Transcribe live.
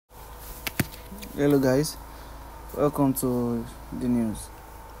Hello guys, welcome to the news.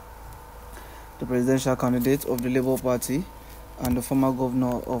 The presidential candidate of the Labour Party and the former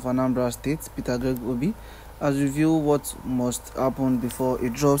governor of Anambra State, Peter Obi, has revealed what must happen before he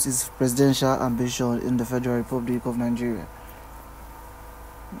drops his presidential ambition in the Federal Republic of Nigeria.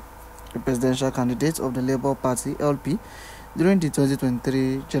 The presidential candidate of the Labour Party, LP, during the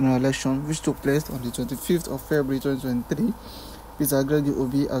 2023 general election, which took place on the 25th of February 2023, Peter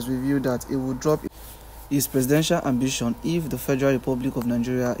Obi has revealed that he will drop his presidential ambition if the Federal Republic of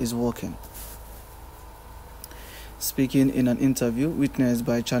Nigeria is working. Speaking in an interview witnessed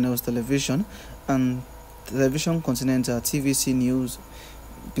by Channels Television and Television Continental TVC News,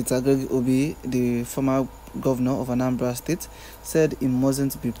 Peter Obi, the former governor of Anambra State, said he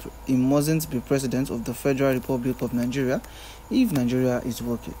mustn't be president of the Federal Republic of Nigeria if Nigeria is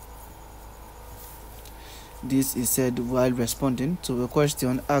working. This is said while responding to a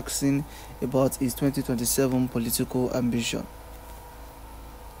question asking about his 2027 political ambition.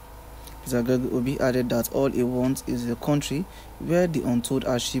 Peter Obi added that all he wants is a country where the untold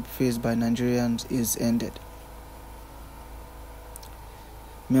hardship faced by Nigerians is ended.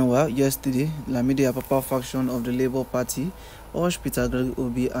 Meanwhile, yesterday, Lamidi Apapa faction of the Labour Party urged Peter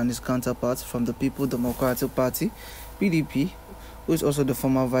Obi and his counterparts from the People Democratic Party, PDP, who is also the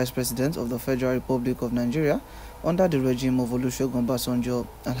former Vice President of the Federal Republic of Nigeria, under the regime of Olusegun Obasanjo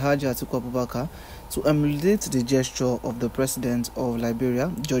and Alhaji Atiku Abubakar, to emulate the gesture of the President of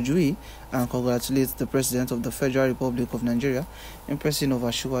Liberia, George Weah, and congratulate the President of the Federal Republic of Nigeria in person of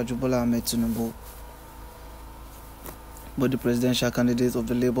SH0çked Bola Ahmed Tinubu. But the presidential candidate of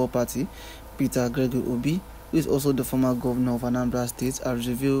the Labour Party, Peter Obi, who is also the former governor of Anambra State, has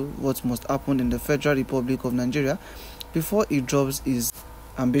revealed what must happen in the Federal Republic of Nigeria before he drops his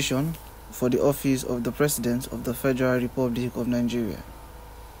ambition for the office of the President of the Federal Republic of Nigeria.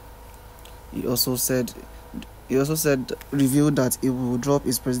 He also revealed that he will drop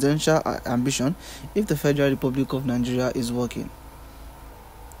his presidential ambition if the Federal Republic of Nigeria is working.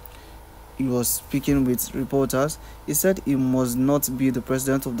 He was speaking with reporters. He said he must not be the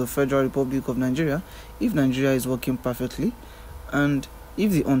President of the Federal Republic of Nigeria if Nigeria is working perfectly, and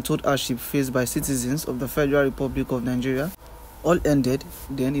if the untold hardship faced by citizens of the Federal Republic of Nigeria all ended,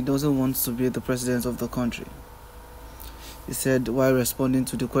 then he doesn't want to be the president of the country. He said while responding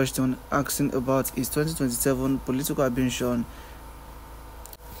to the question asking about his 2027 political ambition.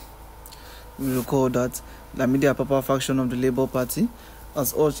 We recall that the Lamidi Apapa faction of the Labour Party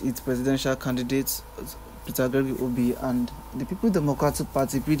has urged its presidential candidates, Peter Obi, and the People Democratic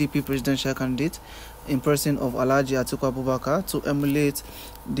Party, PDP presidential candidate, in person of Alhaji Atiku Abubakar, to emulate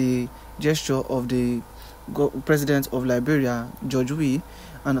the gesture of the President of Liberia, George Weah,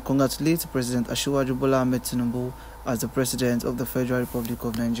 and congratulate President SH0çked Bola Ahmed Tinubu as the President of the Federal Republic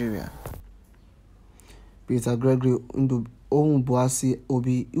of Nigeria. Peter Obi,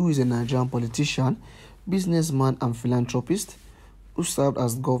 who is a Nigerian politician, businessman, and philanthropist, who served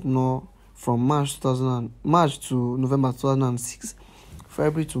as governor from March to November 2006,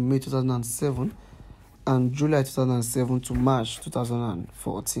 February to May 2007, and July 2007 to March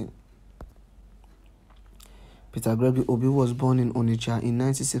 2014. Peter Obi was born in Onitsha in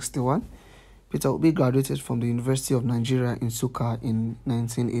 1961. Peter Obi graduated from the University of Nigeria in Nsukka in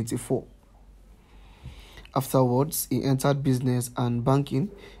 1984. Afterwards, he entered business and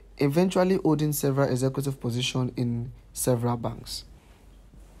banking, eventually holding several executive positions in several banks.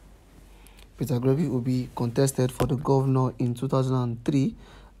 Peter Obi contested for the governor in 2003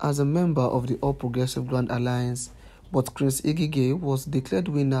 as a member of the All Progressive Grand Alliance, but Chris Ngige was declared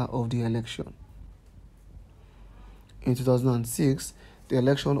winner of the election. In 2006, the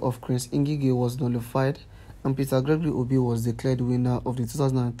election of Chris Ngige was nullified and Peter Obi was declared winner of the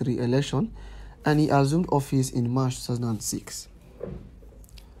 2003 election, and he assumed office in March 2006.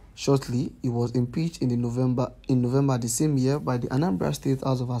 Shortly, he was impeached in November the same year by the Anambra State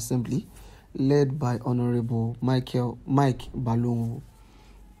House of Assembly, led by Honorable Mike Balongo.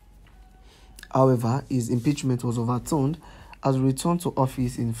 However, his impeachment was overturned as he returned to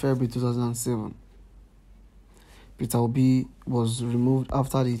office in February 2007. Peter Obi was removed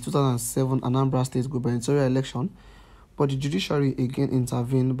after the 2007 Anambra State gubernatorial election, but the judiciary again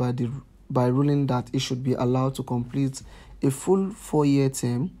intervened by ruling that he should be allowed to complete a full 4-year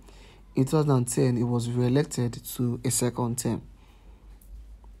term. In 2010, he was re-elected to a second term.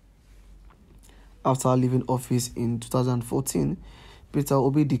 After leaving office in 2014, Peter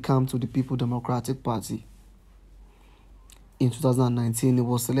Obi decamped to the People Democratic Party. In 2019, he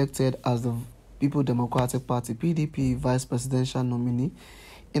was selected as the People Democratic Party PDP vice presidential nominee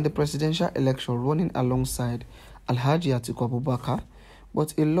in the presidential election, running alongside Alhaji Atiku Abubakar,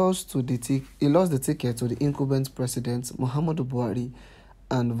 but he lost the ticket to the incumbent president Muhammadu Buhari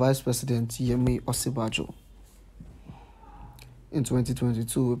and Vice President Yemi Osinbajo. In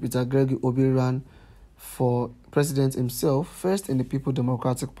 2022, Peter Gregory Obi ran for president himself, first in the People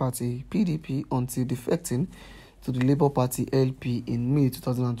Democratic Party (PDP) until defecting to the Labour Party (LP) in May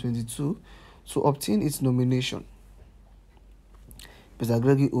 2022 to obtain its nomination. Peter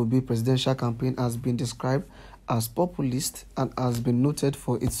Gregory Obi's presidential campaign has been described as populist and has been noted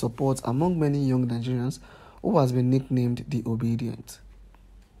for its support among many young Nigerians who has been nicknamed the Obedient.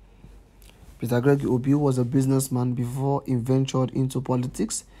 Peter Gregory Obi was a businessman before he ventured into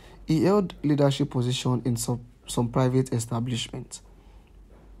politics. He held leadership positions in some private establishments.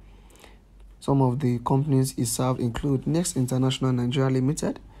 Some of the companies he served include Next International Nigeria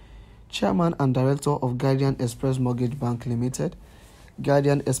Limited, Chairman and Director of Guardian Express Mortgage Bank Limited,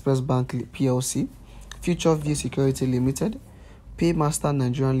 Guardian Express Bank PLC, Future View Security Limited, Paymaster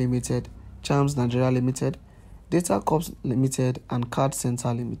Nigeria Limited, Charms Nigeria Limited, Data Corps Limited, and Card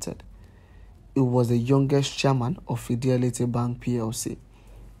Center Limited. He was the youngest chairman of Fidelity Bank PLC.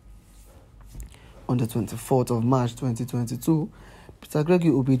 On the 24th of March 2022, Peter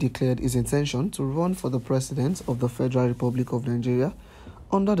Gregory Obi declared his intention to run for the president of the Federal Republic of Nigeria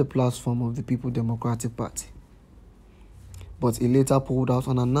under the platform of the People Democratic Party. But he later pulled out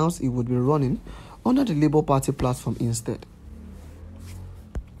and announced he would be running under the Labour Party platform instead.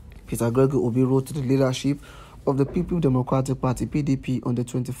 Peter Gregory Obi wrote to the leadership of the People Democratic Party (PDP) on the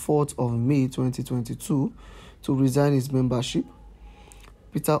 24th of May 2022 to resign his membership.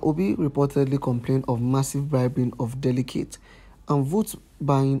 Peter Obi reportedly complained of massive bribing of delegates and vote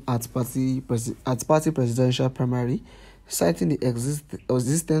buying at party presidential primary, citing the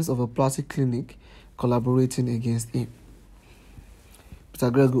existence of a party clinic collaborating against him.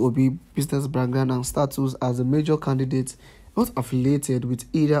 Peter Gregory Obi business background and status as a major candidate not affiliated with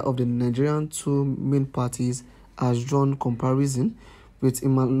either of the Nigerian two main parties has drawn comparison with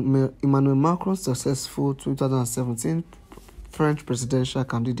Emmanuel Macron's successful 2017 French presidential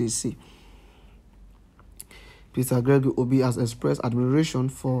candidacy. Peter Gregory Obi has expressed admiration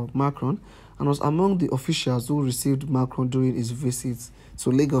for Macron and was among the officials who received Macron during his visit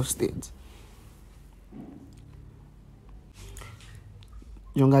to Lagos State.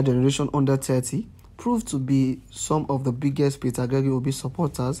 Younger generation under 30 proved to be some of the biggest Peter Gregory Obi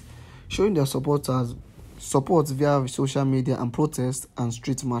supporters, showing their support via social media and protests and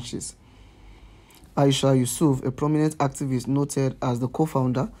street marches. Aisha Yusuf, a prominent activist noted as the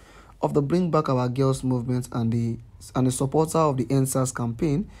co-founder of the Bring Back Our Girls movement and a supporter of the NSAS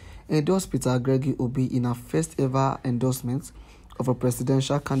campaign, endorsed Peter Gregory Obi in her first ever endorsement of a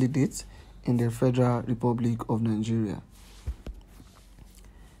presidential candidate in the Federal Republic of Nigeria.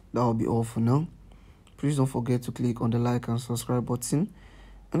 That will be all for now. Please don't forget to click on the like and subscribe button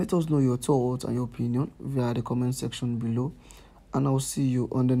and let us know your thoughts and your opinion via the comment section below, and I'll see you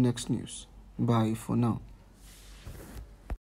on the next news. Bye for now.